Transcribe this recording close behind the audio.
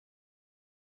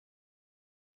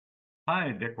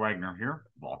Hi, Dick Wagner here.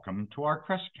 Welcome to our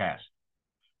Crestcast.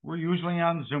 We're usually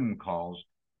on Zoom calls,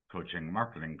 coaching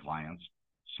marketing clients,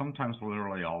 sometimes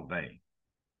literally all day.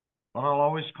 But I'll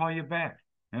always call you back,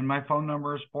 and my phone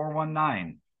number is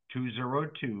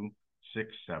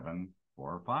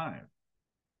 419-202-6745.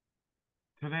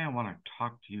 Today I want to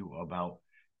talk to you about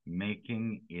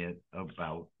making it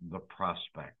about the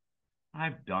prospect.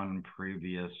 I've done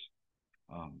previous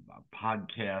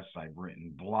podcasts, I've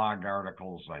written blog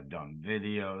articles, I've done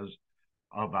videos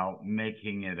about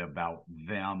making it about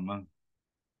them,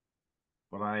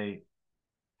 but I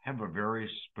have a very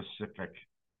specific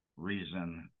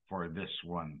reason for this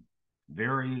one.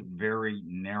 Very, very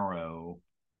narrow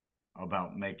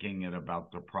about making it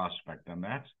about the prospect, and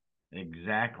that's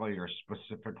exactly or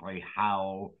specifically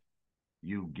how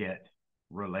you get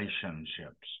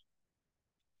relationships.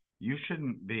 You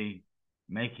shouldn't be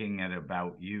making it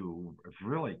about you, if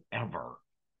really ever.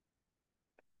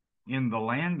 In the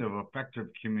land of effective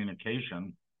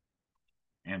communication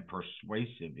and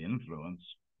persuasive influence,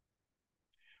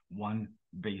 one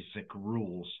basic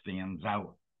rule stands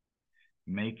out.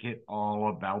 Make it all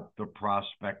about the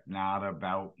prospect, not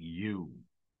about you.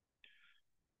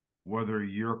 Whether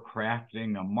you're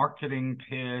crafting a marketing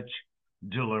pitch,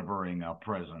 delivering a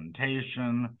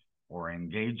presentation, or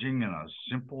engaging in a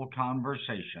simple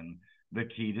conversation, the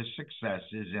key to success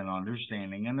is in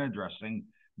understanding and addressing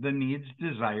the needs,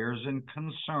 desires, and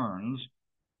concerns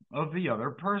of the other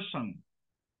person.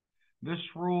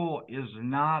 This rule is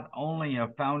not only a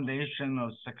foundation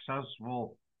of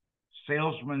successful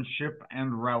salesmanship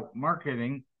and route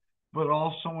marketing, but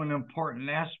also an important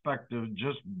aspect of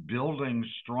just building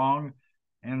strong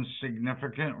and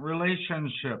significant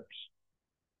relationships.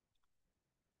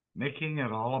 Making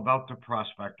it all about the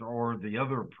prospect or the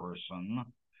other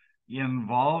person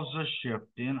involves a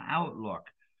shift in outlook,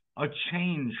 a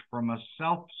change from a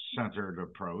self-centered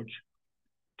approach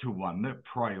to one that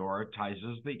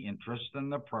prioritizes the interests and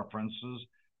the preferences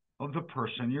of the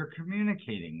person you're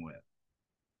communicating with.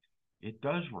 It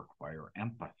does require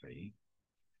empathy,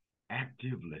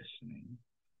 active listening,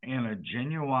 and a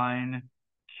genuine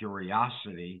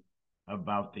curiosity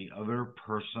about the other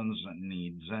person's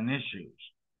needs and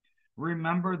issues.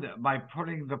 Remember that by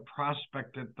putting the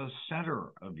prospect at the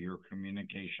center of your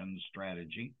communication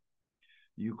strategy,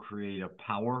 you create a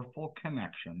powerful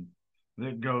connection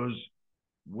that goes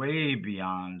way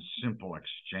beyond simple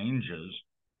exchanges,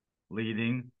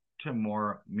 leading to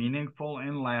more meaningful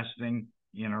and lasting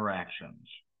interactions.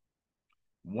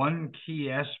 One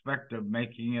key aspect of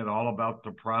making it all about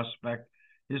the prospect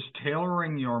is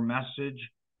tailoring your message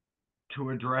to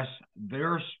address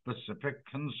their specific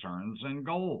concerns and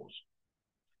goals.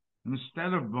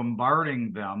 Instead of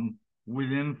bombarding them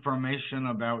with information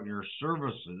about your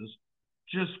services,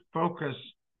 just focus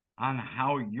on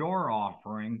how your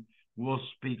offering will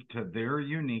speak to their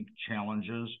unique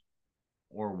challenges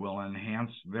or will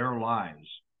enhance their lives.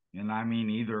 And I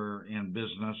mean either in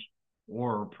business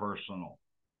or personal.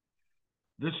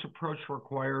 This approach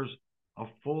requires a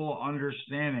full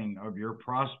understanding of your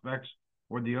prospects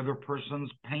or the other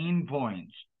person's pain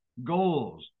points,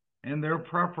 goals, and their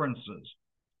preferences,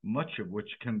 much of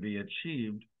which can be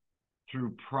achieved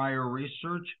through prior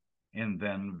research and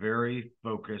then very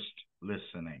focused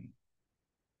listening.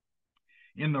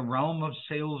 In the realm of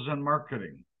sales and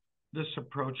marketing, this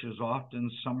approach is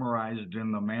often summarized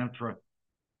in the mantra,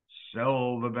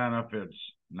 sell the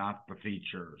benefits, not the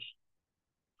features.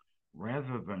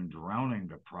 Rather than drowning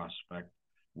the prospect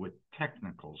with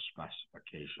technical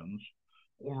specifications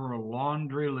or a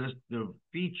laundry list of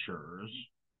features,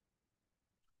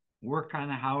 work on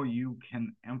how you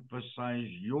can emphasize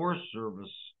your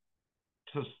service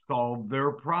to solve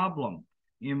their problem,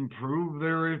 improve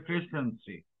their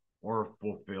efficiency, or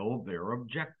fulfill their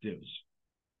objectives.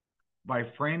 By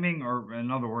framing, or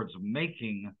in other words,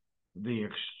 making the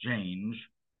exchange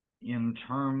in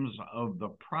terms of the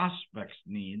prospect's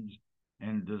needs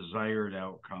and desired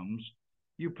outcomes,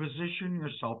 you position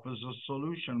yourself as a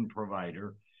solution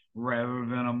provider rather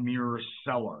than a mere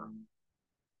seller.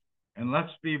 And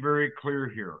let's be very clear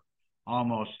here.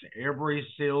 Almost every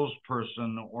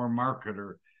salesperson or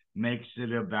marketer makes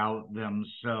it about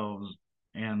themselves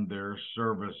and their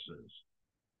services.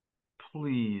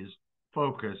 Please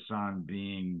focus on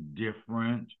being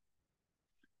different.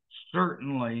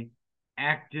 Certainly,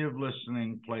 active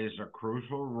listening plays a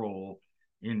crucial role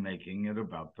in making it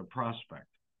about the prospect.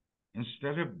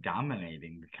 Instead of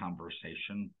dominating the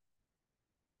conversation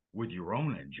with your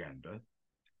own agenda,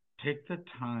 take the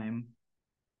time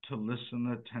to listen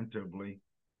attentively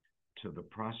to the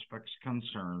prospect's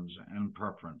concerns and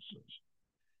preferences.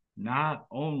 Not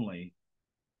only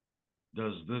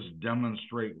does this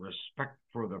demonstrate respect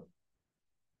for the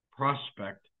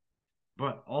prospect,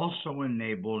 but also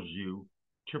enables you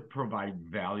to provide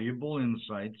valuable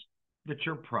insights that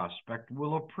your prospect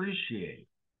will appreciate.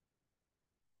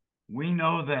 We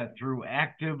know that through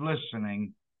active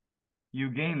listening, you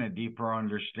gain a deeper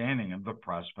understanding of the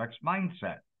prospect's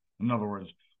mindset. In other words,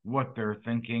 what they're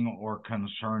thinking or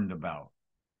concerned about.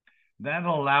 That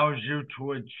allows you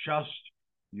to adjust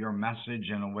your message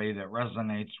in a way that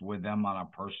resonates with them on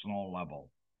a personal level.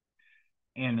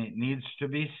 And it needs to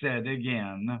be said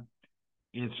again,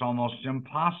 it's almost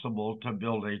impossible to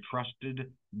build a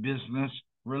trusted business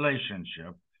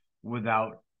relationship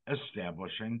without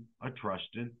establishing a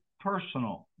trusted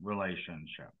personal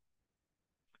relationship.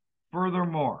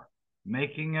 Furthermore,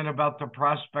 making it about the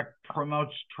prospect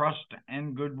promotes trust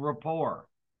and good rapport.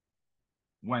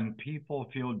 When people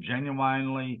feel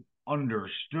genuinely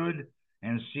understood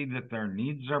and see that their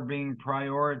needs are being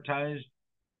prioritized,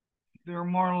 they're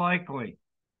more likely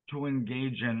to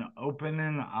engage in open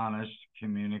and honest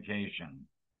communication.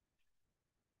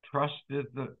 Trust is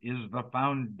the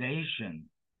foundation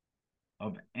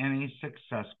of any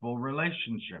successful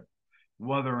relationship,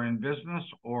 whether in business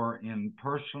or in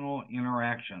personal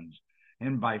interactions.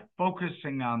 And by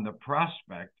focusing on the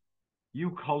prospect,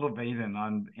 you cultivate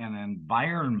an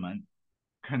environment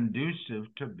conducive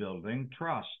to building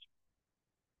trust.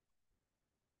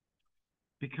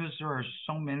 Because there are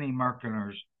so many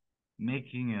marketers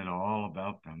making it all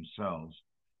about themselves,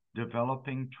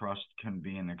 developing trust can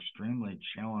be an extremely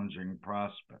challenging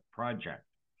project.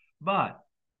 But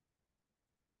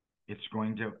it's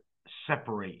going to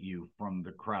separate you from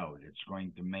the crowd. It's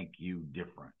going to make you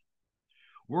different.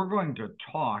 We're going to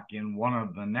talk in one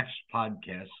of the next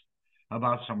podcasts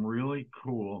about some really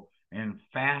cool and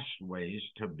fast ways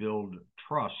to build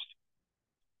trust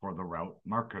for the route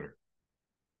marketer.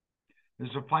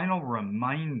 As a final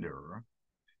reminder,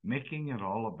 making it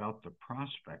all about the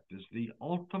prospect is the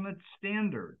ultimate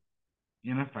standard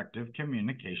in effective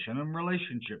communication and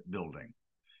relationship building.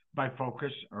 By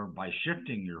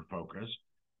shifting your focus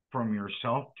from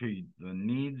yourself to the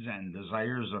needs and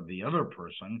desires of the other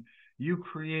person, you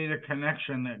create a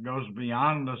connection that goes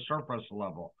beyond the surface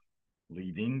level,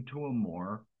 leading to a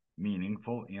more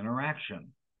meaningful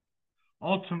interaction.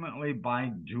 Ultimately,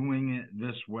 by doing it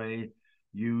this way,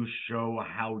 you show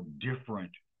how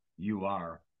different you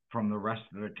are from the rest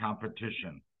of the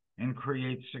competition and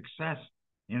create success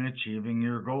in achieving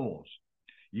your goals.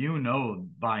 You know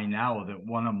by now that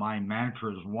one of my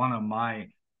mantras, one of my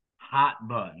hot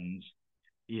buttons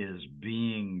is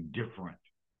being different.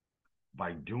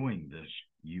 By doing this,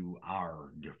 you are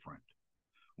different.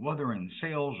 Whether in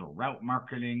sales or route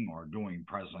marketing or doing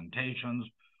presentations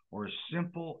or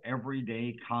simple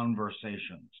everyday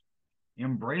conversations,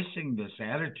 embracing this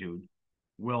attitude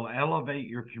will elevate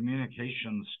your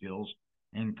communication skills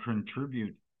and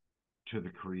contribute to the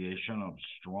creation of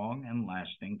strong and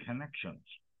lasting connections.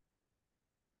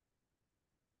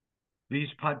 These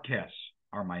podcasts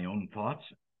are my own thoughts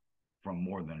from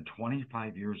more than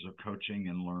 25 years of coaching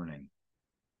and learning.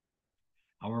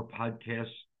 Our podcasts,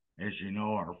 as you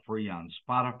know, are free on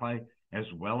Spotify as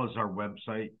well as our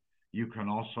website. You can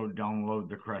also download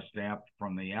the Crest app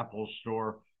from the Apple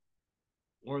Store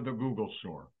or the Google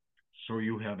Store. So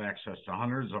you have access to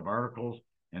hundreds of articles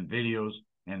and videos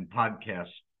and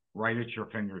podcasts right at your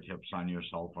fingertips on your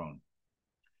cell phone.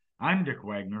 I'm Dick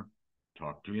Wagner.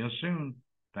 Talk to you soon.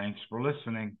 Thanks for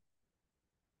listening.